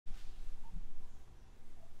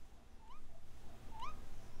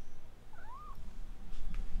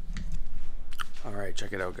Alright,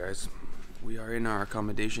 check it out, guys. We are in our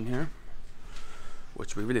accommodation here,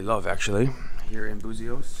 which we really love, actually. Here in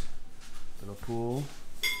Buzios. Little pool.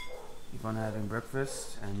 Keep on having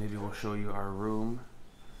breakfast, and maybe we'll show you our room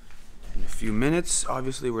in a few minutes.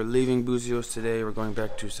 Obviously, we're leaving Buzios today. We're going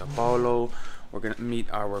back to Sao Paulo. We're gonna meet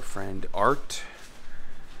our friend Art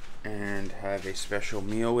and have a special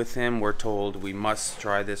meal with him. We're told we must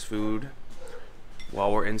try this food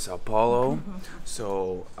while we're in Sao Paulo.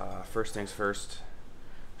 So first things first,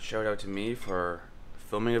 shout out to me for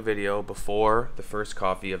filming a video before the first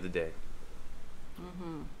coffee of the day.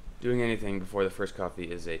 Doing anything before the first coffee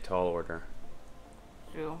is a tall order.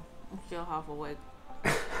 True. I'm still half awake.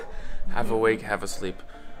 Half awake, half asleep.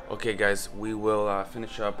 Okay, guys, we will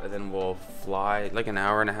finish up and then we'll fly, like an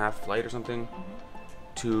hour and a half flight or something,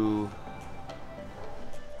 to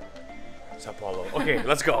Sao Paulo. Okay,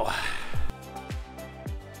 let's go.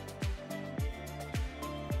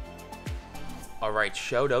 All right,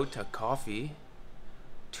 shout out to coffee.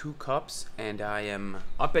 2 cups, and I am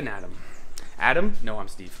up and at 'em. Adam? No, I'm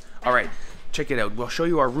Steve. All right, check it out. We'll show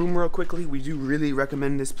you our room real quickly. We do really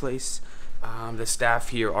recommend this place. The staff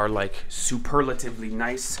here are like superlatively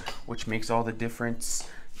nice, which makes all the difference.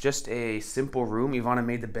 Just a simple room. Ivana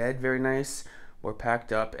made the bed very nice. We're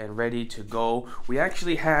packed up and ready to go. We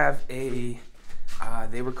actually have a,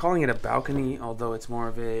 they were calling it a balcony, although it's more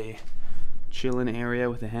of a chilling area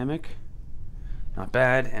with a hammock. Not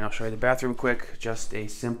bad. And I'll show you the bathroom quick. Just a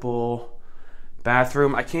simple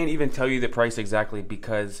bathroom. I can't even tell you the price exactly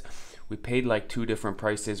because we paid like 2 different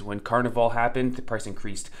prices. When Carnival happened, the price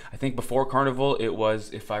increased. I think before Carnival, it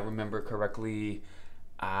was, if I remember correctly,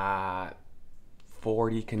 40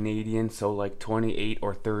 Canadian, so like 28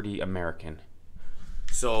 or 30 American.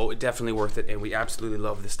 So definitely worth it, and we absolutely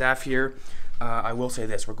love the staff here. I will say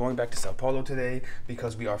this, we're going back to Sao Paulo today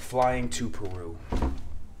because we are flying to Peru.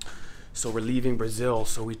 So we're leaving Brazil.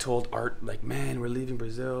 So we told Art, like, man, we're leaving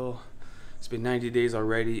Brazil. It's been 90 days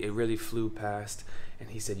already. It really flew past. And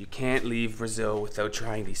he said, you can't leave Brazil without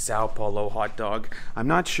trying the Sao Paulo hot dog. I'm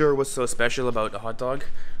not sure what's so special about the hot dog,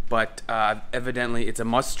 but evidently it's a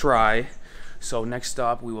must try. So next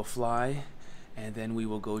stop, we will fly, and then we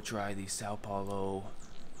will go try the Sao Paulo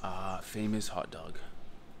famous hot dog.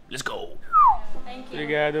 Let's go. Thank you.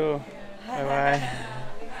 Obrigado. Bye-bye.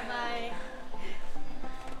 Bye.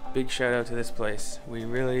 Big shout out to this place. We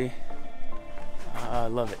really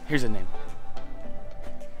love it. Here's a name.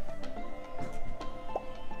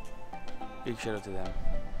 Big shout out to them.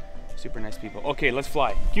 Super nice people. Okay, let's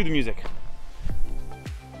fly. Cue the music.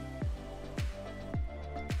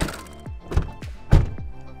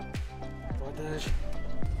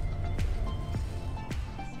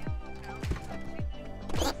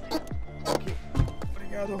 Okay.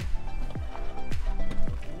 Obrigado.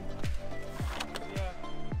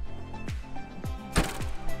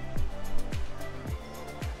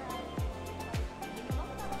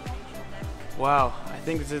 Wow, I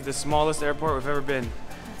think this is the smallest airport we've ever been.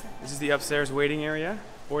 This is the upstairs waiting area,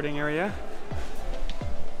 boarding area,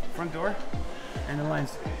 front door, and the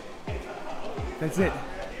lines. That's it.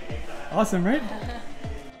 Awesome, right?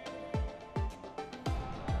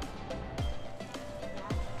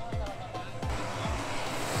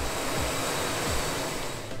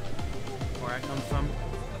 Where I come from,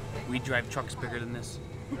 we drive trucks bigger than this.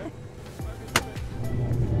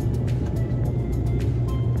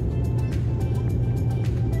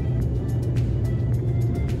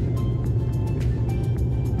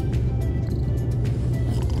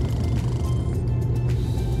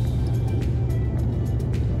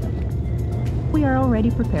 We are already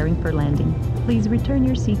preparing for landing. Please return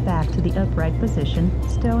your seat back to the upright position,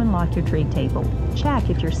 stow and lock your tray table. Check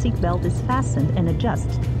if your seat belt is fastened and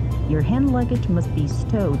adjust. Your hand luggage must be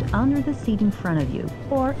stowed under the seat in front of you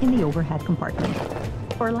or in the overhead compartment.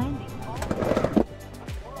 For landing.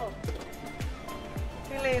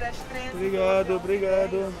 Obrigado,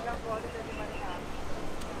 obrigado.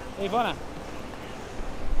 Hey, Ivana,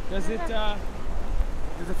 does it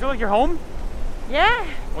feel like you're home? Yeah.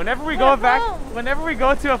 Whenever we We're go back, home. whenever we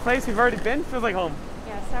go to a place we've already been, feels like home.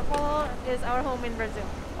 Yeah, Sao Paulo is our home in Brazil.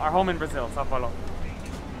 Our home in Brazil, Sao Paulo.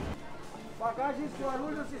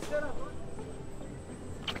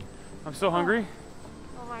 I'm so hungry.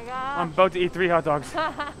 Oh my god. I'm about to eat 3 hot dogs.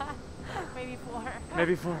 Maybe 4.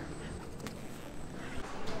 Maybe 4.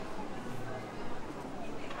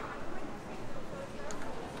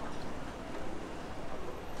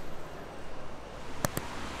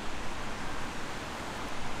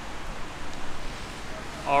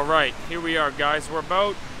 All right, here we are, guys. We're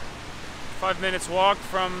about 5 minutes walk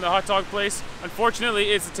from the hot dog place.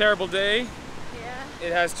 Unfortunately, it's a terrible day. Yeah.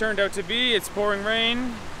 It has turned out to be. It's pouring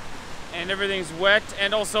rain. and everything's wet,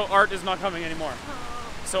 and also Art is not coming anymore.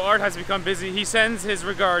 So Art has become busy. He sends his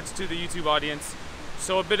regards to the YouTube audience.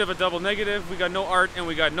 So a bit of a double negative. We got no Art and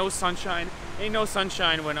we got no sunshine. Ain't no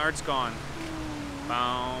sunshine when Art's gone.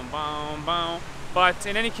 Bow, bow, bow. But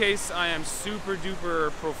in any case, I am super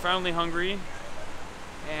duper profoundly hungry.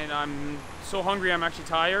 And I'm so hungry I'm actually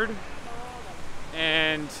tired.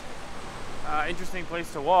 And interesting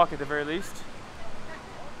place to walk at the very least.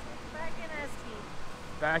 Back in SP.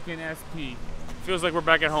 Back in SP. Feels like we're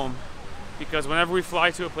back at home. Because whenever we fly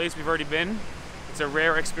to a place we've already been, it's a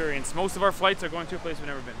rare experience. Most of our flights are going to a place we've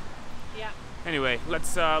never been. Yeah. Anyway,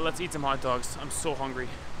 let's eat some hot dogs. I'm so hungry.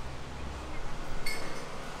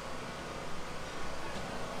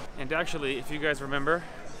 And actually, if you guys remember,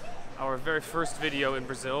 our very first video in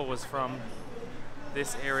Brazil was from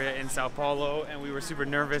this area in Sao Paulo, and we were super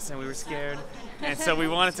nervous and we were scared. And so we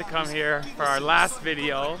wanted to come here for our last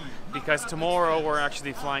video because tomorrow we're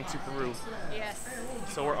actually flying to Peru. Yes.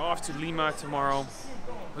 So we're off to Lima tomorrow.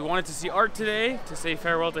 We wanted to see Art today to say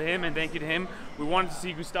farewell to him and thank you to him. We wanted to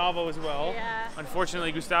see Gustavo as well. Yeah.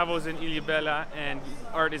 Unfortunately, Gustavo is in Ilhabela and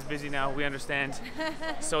Art is busy now, we understand.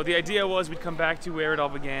 So the idea was we'd come back to where it all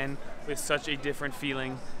began with such a different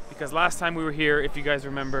feeling. Because last time we were here, if you guys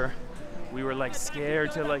remember, we were like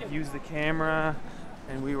scared to like use the camera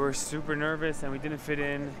and we were super nervous and we didn't fit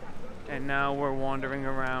in. And now we're wandering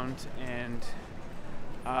around and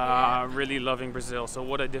really loving Brazil. So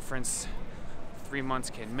what a difference 3 months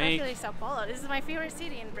can make. Actually, Sao Paulo. This is my favorite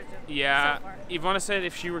city in Brazil. Yeah, So far. Ivana said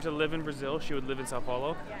if she were to live in Brazil, she would live in Sao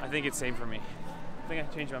Paulo. Yeah. I think it's same for me. I think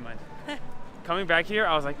I changed my mind. Coming back here,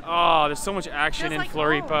 I was like, oh, there's so much action Feels in like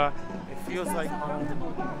Floripa. It feels like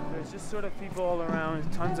home. There's just sort of people all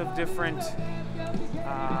around, tons of different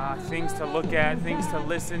things to look at, things to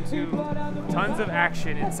listen to, tons of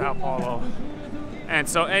action in Sao Paulo. And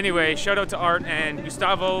so anyway, shout out to Art and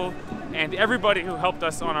Gustavo and everybody who helped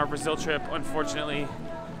us on our Brazil trip. Unfortunately,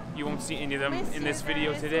 you won't see any of them in this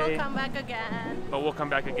video today. We'll come back again. But we'll come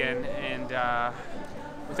back again. And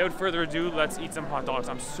without further ado, let's eat some hot dogs.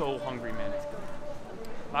 I'm so hungry, man.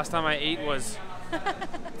 Last time I ate was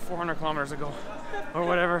 400 kilometers ago or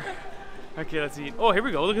whatever. Okay, let's eat. Oh, here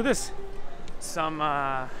we go. Look at this. Some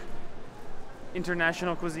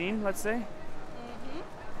international cuisine, let's say.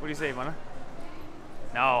 What do you say, Ivana?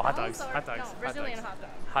 No, hot dogs. Hot dogs. No, Brazilian hot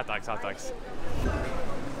dogs. Hot dogs, hot dogs.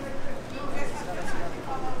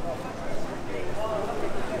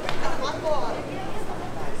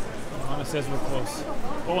 Ivana says we're close.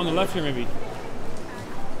 Oh, on the left here, maybe. Is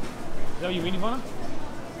that what you mean, Ivana?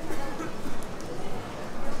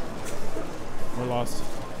 We're lost.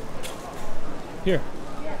 Here.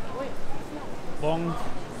 Yeah, wait. Bong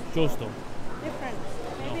Josto. Different.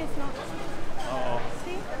 Maybe it's not. Uh-oh.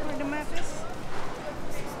 See where the map is?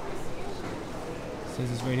 Says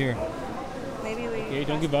it's right here. Maybe we. Okay,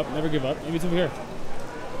 don't give up. Never give up. Maybe it's over here.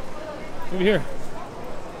 Over here.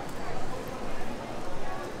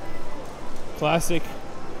 Classic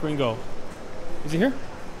Gringo. Is it here?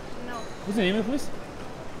 No. What's the name of the place?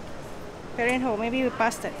 Pedrinho. Maybe we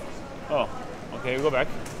passed it. Oh, okay, we go back.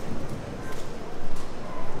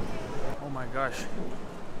 Oh my gosh.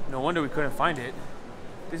 No wonder we couldn't find it.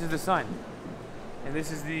 This is the sign. And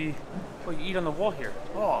this is the... Oh, you eat on the wall here.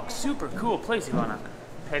 Oh, super cool place, Ivana.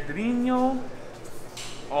 Pedrinho.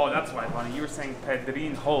 Oh, that's why, Ivana. You were saying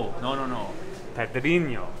Pedrinho. No, no, no.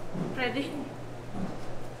 Pedrinho.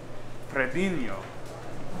 Pedrinho.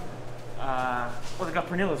 Oh, they got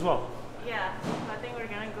pernil as well. Yeah, I think we're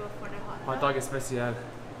gonna go for the Hot dog especial.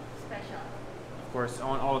 special. Of course, I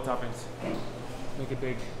want all the toppings. Make it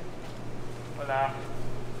big. Hola.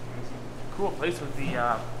 Cool place with the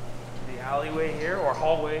alleyway here, or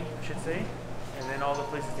hallway, I should say, and then all the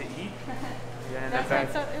places to eat. Yeah, and That's then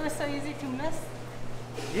like so, it was so easy to miss.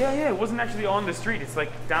 yeah, it wasn't actually on the street. It's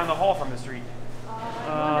like down the hall from the street. You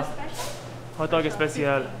want the special? Hot dog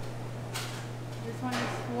especial. This one is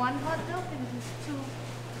one hot dog and this is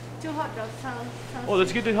two hot dogs. Sounds Oh,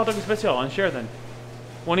 let's get the hot dog especial and share then.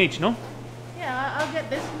 One each, no? Yeah, I'll get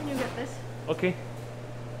this when you get this. Okay.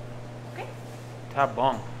 Okay. Tá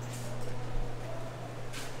bom.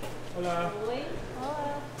 Hola.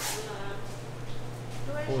 Oh,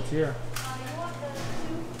 Oh, it's here.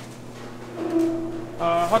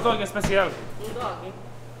 Hot dog especial.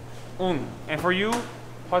 And for you,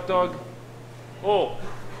 hot dog. Oh.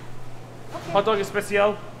 okay. Hot dog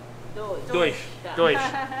especial. Dois.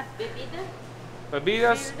 Bebida? Bebidas.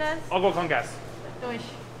 Bebidas. Água com gás.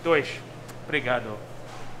 Dois. Obrigado.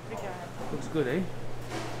 Obrigada. Looks good, eh?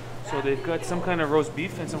 So they've got some kind of roast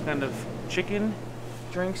beef and some kind of chicken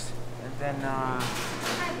drinks. And then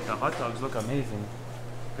the hot dogs look amazing.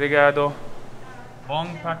 Obrigado.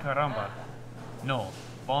 Bong pa caramba. No.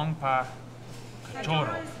 Bong pa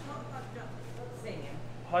cachorro.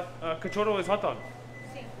 Cachorro is hot dog.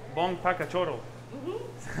 Bong pa cachorro.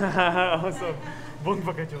 Awesome. Bong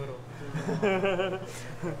pa cachorro.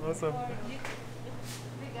 Awesome.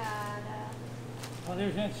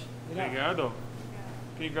 Obrigada. Obrigado.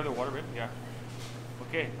 Can you grab the water, babe? Yeah.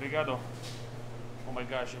 Okay, obrigado. Oh my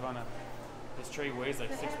gosh, Ivana. This tray weighs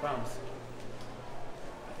like 6 pounds.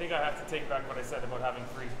 I think I have to take back what I said about having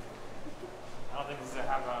free. I don't think this is a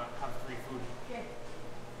have free food. Okay.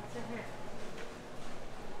 Sit here.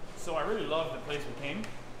 So I really love the place we came.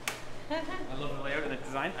 I love the layout and the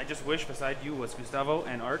design. I just wish beside you was Gustavo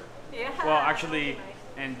and Art. Yeah. Well, actually,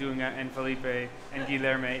 and Dunga and Felipe and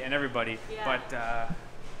Guilherme and everybody. Yeah. But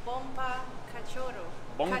Bomba cachorro.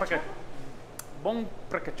 Bong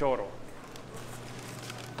pa cachorro.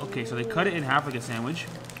 Okay, so they cut it in half like a sandwich,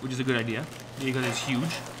 which is a good idea because it's huge,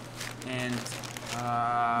 and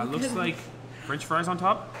looks like French fries on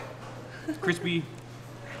top, crispy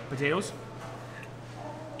potatoes,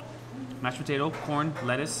 mashed potato, corn,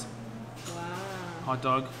 lettuce, Wow. hot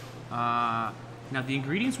dog. Now the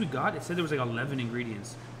ingredients we got, it said there was like 11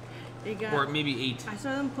 ingredients, They got, or maybe 8. I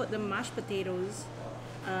saw them put the mashed potatoes,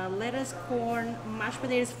 lettuce, corn, mashed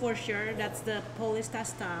potatoes for sure. That's the Paulistano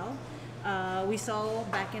style. We saw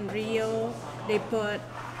back in Rio, they put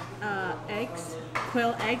eggs,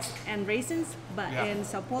 quail eggs, and raisins. But Yeah. in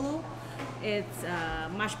Sao Paulo, it's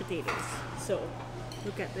mashed potatoes. So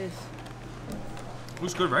look at this.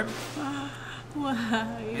 Looks good, right? Wow,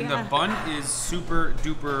 And the bun is super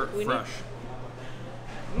duper We need- fresh.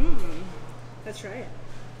 That's right.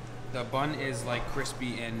 The bun is like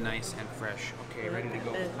crispy and nice and fresh. Okay, ready to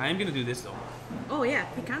go. Uh, I am gonna do this though. Oh yeah,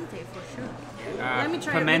 picante for sure. Let me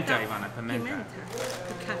try pimenta, it. Ivana, pimenta.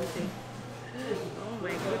 Picante. Oh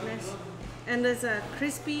my goodness. And there's a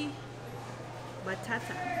crispy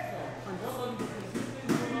batata on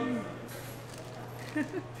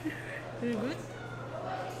Very good.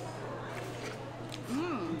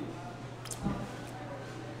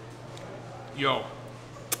 Yo.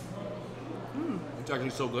 It's actually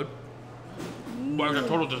so good. But it's a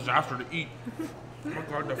total disaster to eat. Oh my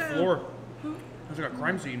god, the floor. It's like a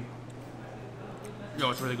crime scene.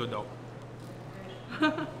 Yo, it's really good though.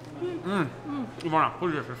 Ivana,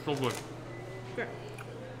 look at this, it's so good. Good.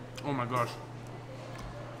 Oh my gosh.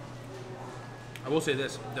 I will say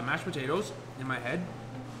this, the mashed potatoes in my head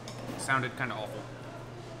sounded kind of awful.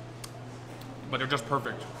 But they're just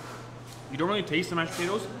perfect. You don't really taste the mashed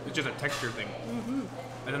potatoes, it's just a texture thing.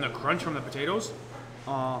 And then the crunch from the potatoes,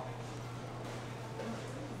 And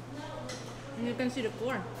you can see the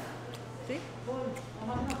corn. See?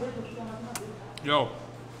 yo,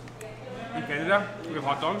 in Canada, we have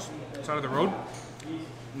hot dogs side of the road.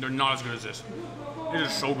 And they're not as good as this. It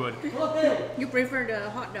is so good. You prefer the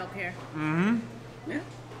hot dog here? Mm-hmm. Yeah.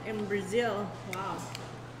 In Brazil, wow.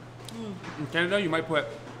 In Canada, you might put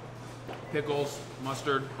pickles,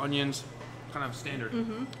 mustard, onions, kind of standard.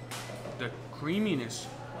 The creaminess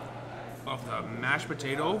of the mashed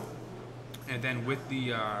potato, and then with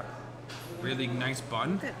the really nice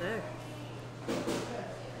bun. Look at that.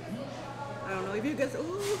 I don't know if you guys.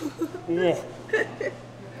 Ooh. Oh,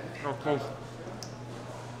 so close.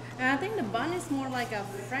 And I think the bun is more like a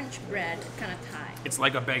French bread kind of tie. It's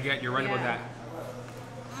like a baguette. You're right about Yeah.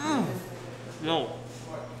 that. Yo,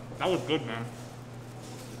 that was good, man.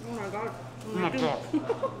 Oh my god. Oh my god.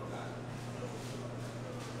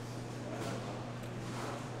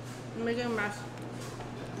 I'm making a mess.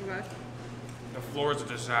 You guys. The floor is a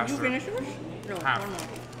You disaster. finish yours? No, Half. one more.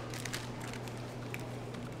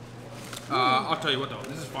 I'll tell you what though,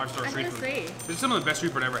 this is 5-star I street gotta food. say. This is some of the best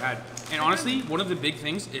street food I ever had. And honestly, one of the big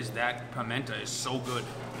things is that pimenta is so good.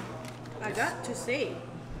 I got to say,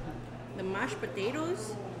 the mashed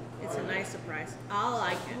potatoes, it's a nice surprise. I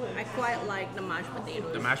like it. I quite like the mashed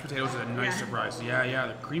potatoes. The mashed potatoes is a nice Yeah. surprise. Yeah,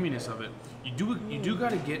 the creaminess of it. You do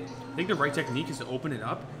gotta get. I think the right technique is to open it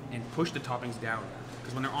up and push the toppings down.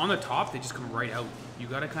 Because when they're on the top, they just come right out. You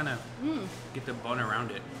gotta kind of get the bun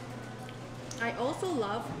around it. I also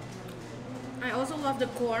love the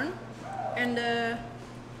corn and the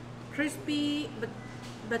crispy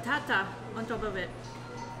batata on top of it.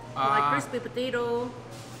 Like crispy potato.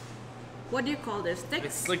 What do you call this? Sticks?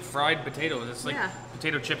 It's like fried potatoes. It's like Yeah.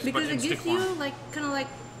 potato chips, Because but in it stick gives you form. like kind of like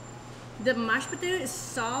the mashed potato is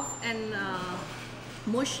soft and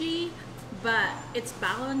mushy, but it's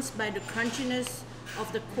balanced by the crunchiness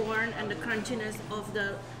of the corn and the crunchiness of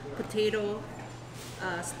the potato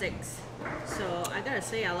sticks. So I gotta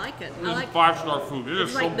say I like it. I This like is 5-star food. It is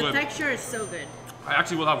it's so like the good. texture is so good. I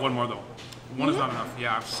actually will have one more though. One is not enough.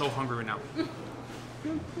 Yeah, I'm so hungry right now.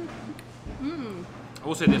 I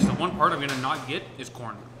will say this: the one part I'm gonna not get is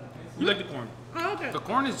corn. You like the corn? Oh, okay. The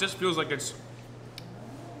corn just feels like it's,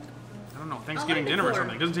 I don't know, Thanksgiving dinner or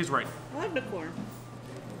something. It doesn't taste right. I like the corn.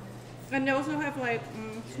 And they also have like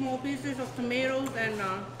small pieces of tomatoes and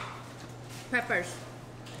peppers,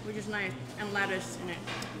 which is nice, and lettuce in it.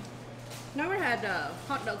 Never had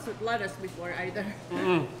hot dogs with lettuce before either.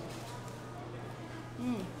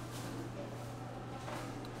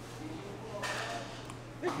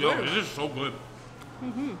 Yo, this is so good.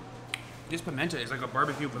 This pimenta is like a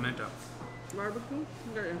barbecue pimenta. Barbecue?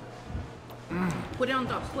 There. Put it on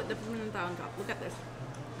top. Put the pimenta on top. Look at this.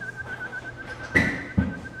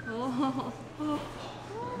 Oh.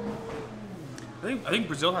 I think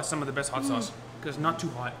Brazil has some of the best hot sauce because it's not too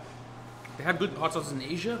hot. They have good hot sauces in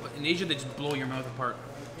Asia, but in Asia they just blow your mouth apart.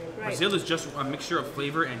 Right. Brazil is just a mixture of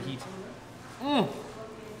flavor and heat.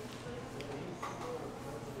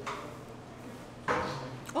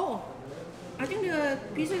 Oh, I think the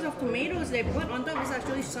pieces of tomatoes they put on top is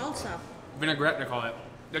actually salsa. Vinaigrette, they call it.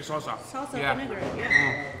 Like salsa. Salsa Yeah. vinaigrette,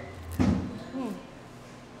 yeah.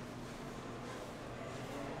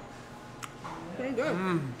 Very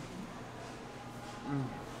good.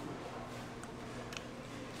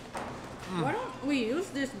 Why don't we use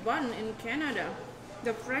this bun in Canada?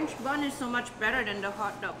 The French bun is so much better than the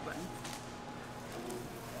hot dog bun.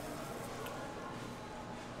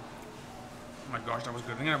 Oh my gosh, that was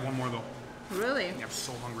good. I think I have one more though. Really? Yeah, I'm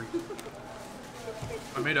so hungry.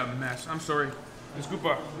 I made a mess. I'm sorry.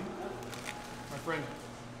 Desculpa. My friend.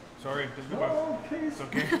 Sorry, desculpa. It's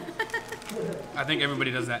okay. I think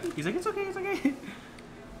everybody does that. He's like, it's okay, it's okay.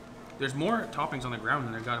 There's more toppings on the ground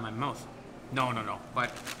than I got in my mouth. No.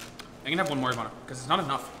 But I can have one more, Ivana, because it's not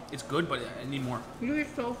enough. It's good, but I need more. You eat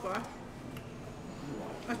so fast.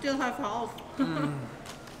 I still have half.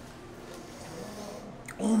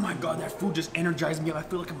 Oh my god, that food just energized me. I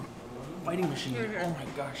feel like I'm a fighting machine. Here. Oh my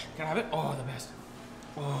gosh. Can I have it? Oh, the best.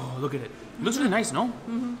 Oh, look at it. It looks really nice, no?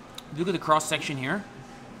 Look at the cross section here.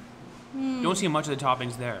 Don't see much of the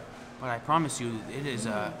toppings there, but I promise you, it is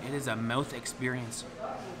a mouth experience.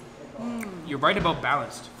 You're right about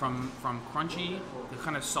balanced, from crunchy to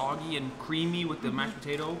kind of soggy and creamy with the mashed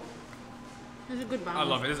potato. It's a good balance. I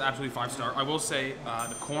love it. It's absolutely 5-star. I will say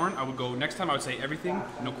the corn. I would go next time. I would say everything,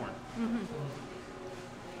 no corn.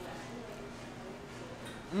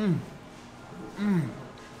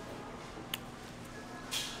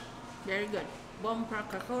 Very good. Bom pra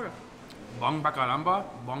cachorro. Bong pa caramba,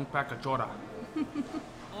 bong pa cachorra.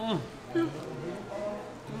 That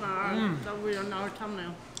will be on our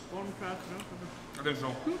thumbnail. Bom pra cachorro. I think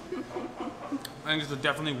so. I think it's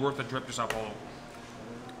definitely worth a trip to Sao Paulo.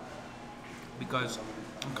 Because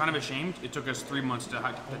I'm kind of ashamed it took us 3 months to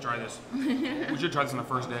try this. We should try this on the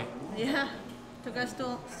first day. Yeah, took us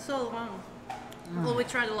so long. Well, we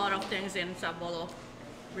tried a lot of things in Sao Paulo.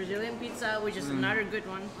 Brazilian pizza, which is another good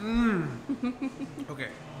one. Okay,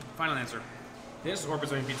 final answer. This or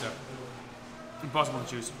Brazilian pizza? Impossible to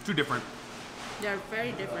choose. Too different. They're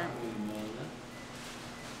very different.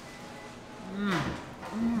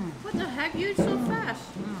 What the heck? You eat so fast.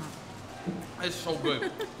 It's so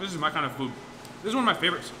good. This is my kind of food. This is one of my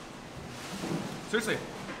favorites. Seriously.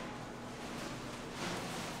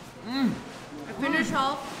 I finished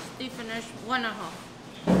half, Steve finished 1.5.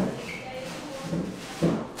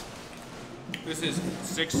 This is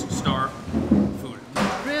 6-star food.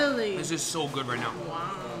 Really? This is so good right now.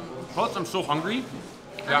 Wow. Plus, I'm so hungry.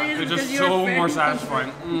 I Yeah, think it's it's just because you're so very more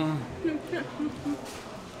satisfying.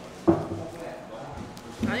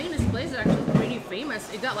 I think this place is actually pretty famous.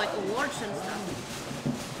 It got like awards and stuff.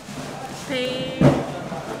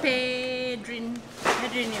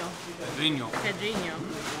 Pedrinho. Pedrinho.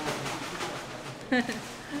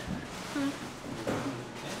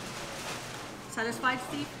 Satisfied,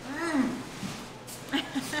 Steve?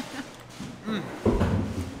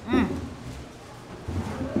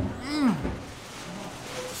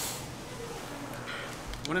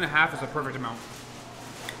 One and a half is the perfect amount.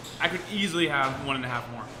 I could easily have 1.5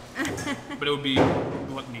 more, but it would be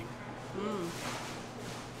gluttony.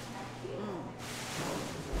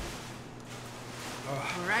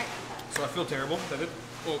 All right. So I feel terrible. Is that it?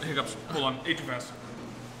 Oh, hiccups. Hold on. Ate too fast.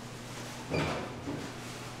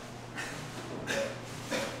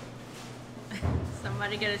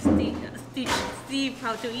 Somebody gotta teach Steve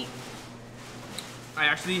how to eat. I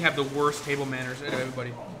actually have the worst table manners out of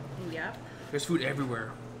everybody. Yep. There's food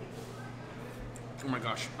everywhere. Oh my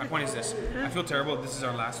gosh. My point is this. I feel terrible. This is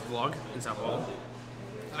our last vlog in Sao Paulo.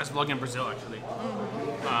 Last vlog in Brazil, actually.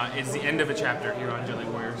 It's the end of a chapter here on Jelly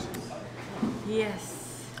Warriors. Yes.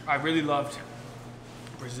 I really loved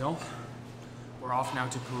Brazil, we're off now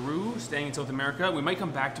to Peru, staying in South America. We might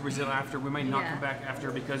come back to Brazil after. We might not Yeah. come back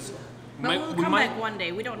after because But we'll come back one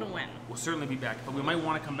day. We don't know when. We'll certainly be back, but we might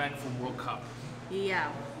want to come back for World Cup. Yeah.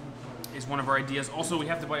 Is one of our ideas. Also, we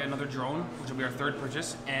have to buy another drone, which will be our third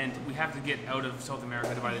purchase, and we have to get out of South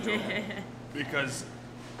America to buy the drone because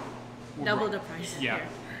Double the price. Yeah. Here.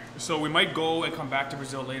 So we might go and come back to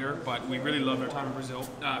Brazil later, but we really loved our time in Brazil.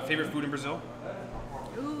 Favorite food in Brazil?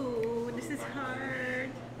 Ooh, this is hard.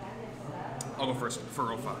 I'll go first.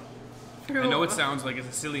 Farofa. I know it sounds like it's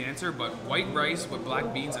a silly answer, but white rice with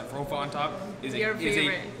black beans and farofa on top is Your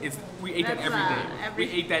favorite. We ate that That's, every day. every-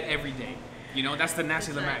 We ate that every day. You know, that's the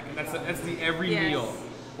nasi lemak. That's the every Yes. meal,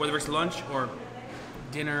 whether it's lunch or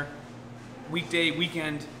dinner, weekday,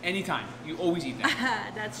 weekend, anytime. You always eat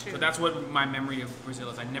that. That's true. So that's what my memory of Brazil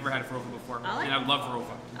is. I never had a farofa before, I like- and I love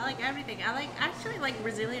farofa. I like everything. I actually like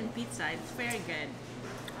Brazilian pizza. It's very good.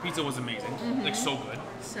 Pizza was amazing, like so good.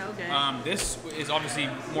 So good. This is obviously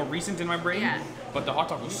more recent in my brain, Yeah. but the hot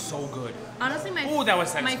dog was so good. Honestly, that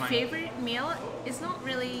was my satisfying. favorite meal is not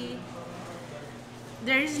really.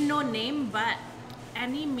 There is no name, but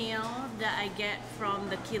any meal that I get from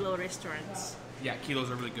the Kilo restaurants. Yeah, kilos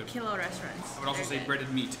are really good. Kilo restaurants. I would also They're say good.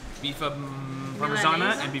 breaded meat, beef parmesana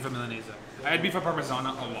Milanese? and beef milanesa. I had beef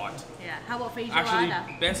parmesana a lot. Yeah. How about feijoada?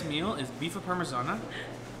 Actually, best meal is beef parmesana,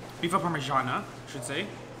 I should say,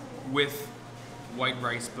 with white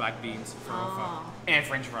rice, black beans, farofa, and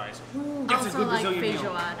French fries. Ooh, That's a also good like Brazilian meal.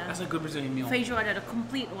 feijoada. That's a good Brazilian meal. Feijoada, the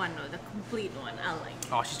complete one, though. The complete one. I like.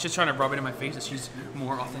 Oh, she's just trying to rub it in my face that she's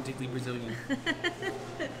more authentically Brazilian.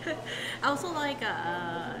 I also like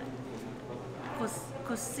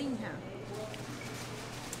cozinha.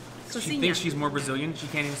 She thinks she's more Brazilian. She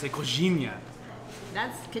can't even say cozinha.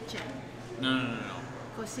 That's kitchen. No.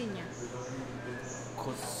 Cozinha.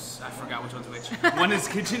 I forgot which one's which. One is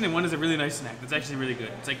kitchen and one is a really nice snack. That's actually really good.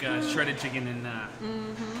 It's like shredded chicken and.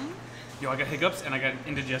 Yo, I got hiccups and I got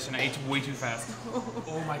indigestion. I ate way too fast.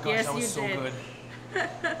 Oh my gosh, Yes, that was you so did. good.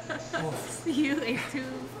 Oof. You ate too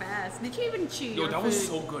fast. Did you even chew Yo, your that food? was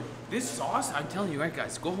so good. This sauce, I'm telling you, right,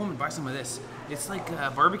 guys, go home and buy some of this. It's like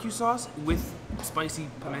barbecue sauce with spicy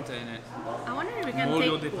pimenta in it. I wonder if we can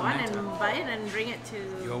Molio de take one pimenta. and buy it and bring it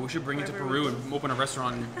to. Yo, we should bring it to wherever Peru we- and open a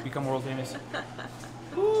restaurant and become world famous.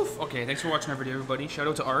 Oof. Okay, thanks for watching our video, everybody. Shout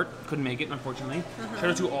out to Art. Couldn't make it, unfortunately. Shout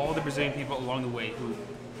out to all the Brazilian people along the way who,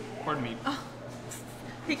 pardon me,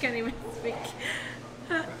 He can't even speak.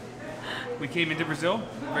 we came into Brazil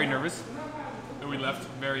very nervous, and we left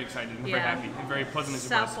very excited and very Yeah. happy and very pleasantly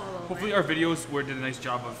Sao surprised. Paulo, Hopefully our videos did a nice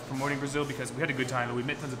job of promoting Brazil because we had a good time and we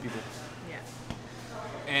met tons of people. Yeah.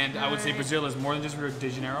 And I would say Brazil is more than just Rio de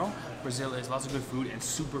Janeiro. Brazil is lots of good food and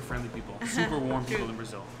super friendly people, super warm people in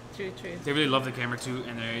Brazil. True. They really love the camera too,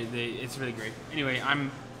 and it's really great. Anyway,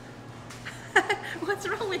 I'm What's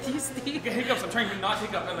wrong with you, Steve? get hiccups. I'm trying to not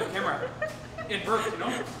hiccup on the camera. It burped, you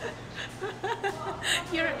know.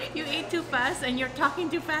 You ate too fast and you're talking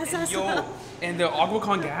too fast as Yo, well. and the agua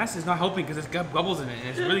con gas is not helping because it's got bubbles in it, and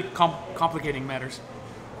it's really complicating matters.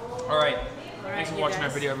 All right, thanks for you watching our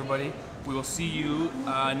guys. video, everybody. We will see you.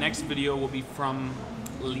 Next video will be from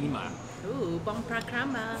Lima. Ooh, bom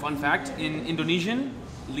prakrama. Fun fact: in Indonesian,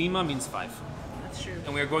 Lima means 5, That's true.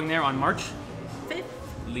 and we are going there on March 5th.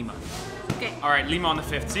 Lima. Okay. All right, Lima on the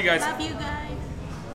 5th. See you guys. Love you guys.